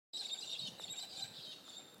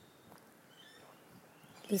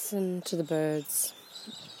Listen to the birds.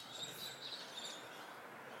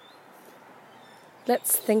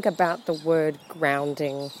 Let's think about the word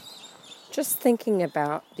grounding. Just thinking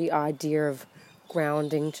about the idea of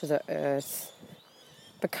grounding to the earth,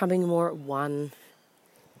 becoming more at one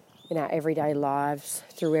in our everyday lives,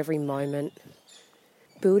 through every moment,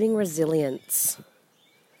 building resilience.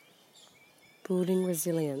 Building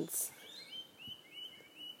resilience.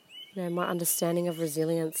 My understanding of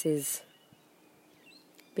resilience is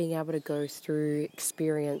being able to go through,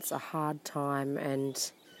 experience a hard time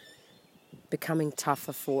and becoming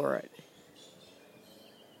tougher for it.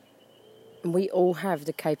 And we all have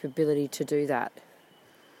the capability to do that.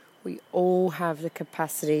 We all have the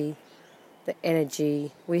capacity, the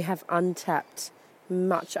energy. We have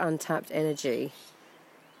much untapped energy.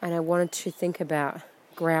 And I wanted to think about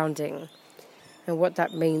grounding and what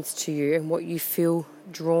that means to you and what you feel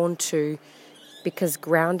drawn to, because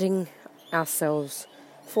grounding ourselves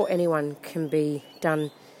for anyone can be done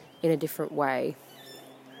in a different way.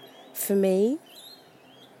 For me,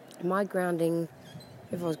 my grounding,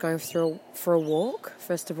 if I was going for a walk,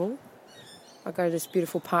 first of all, I go to this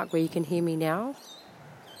beautiful park where you can hear me now,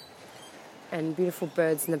 and beautiful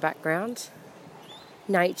birds in the background,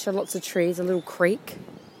 nature, lots of trees, a little creek,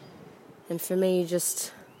 and for me,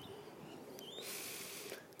 just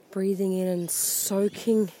breathing in and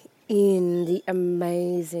soaking in the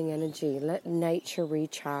amazing energy. Let nature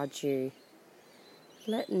recharge you.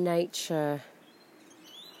 Let nature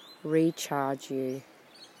recharge you.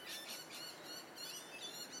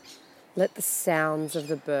 Let the sounds of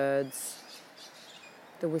the birds,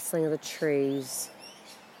 the whistling of the trees,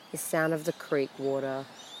 the sound of the creek water,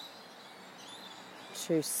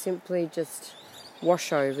 to simply just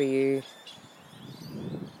wash over you.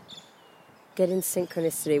 Get in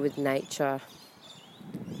synchronicity with nature.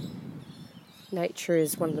 Nature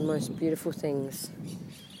is one of the most beautiful things,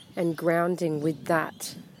 and grounding with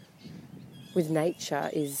that, with nature,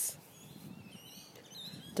 is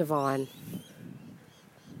divine.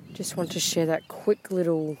 Just want to share that quick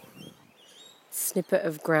little snippet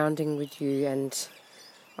of grounding with you, and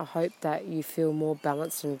I hope that you feel more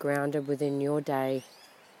balanced and grounded within your day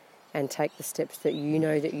and take the steps that you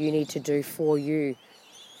know that you need to do for you.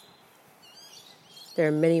 There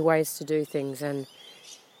are many ways to do things, and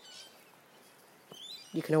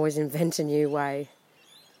you can always invent a new way.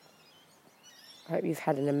 I hope you've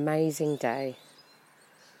had an amazing day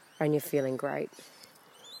and you're feeling great,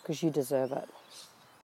 because you deserve it.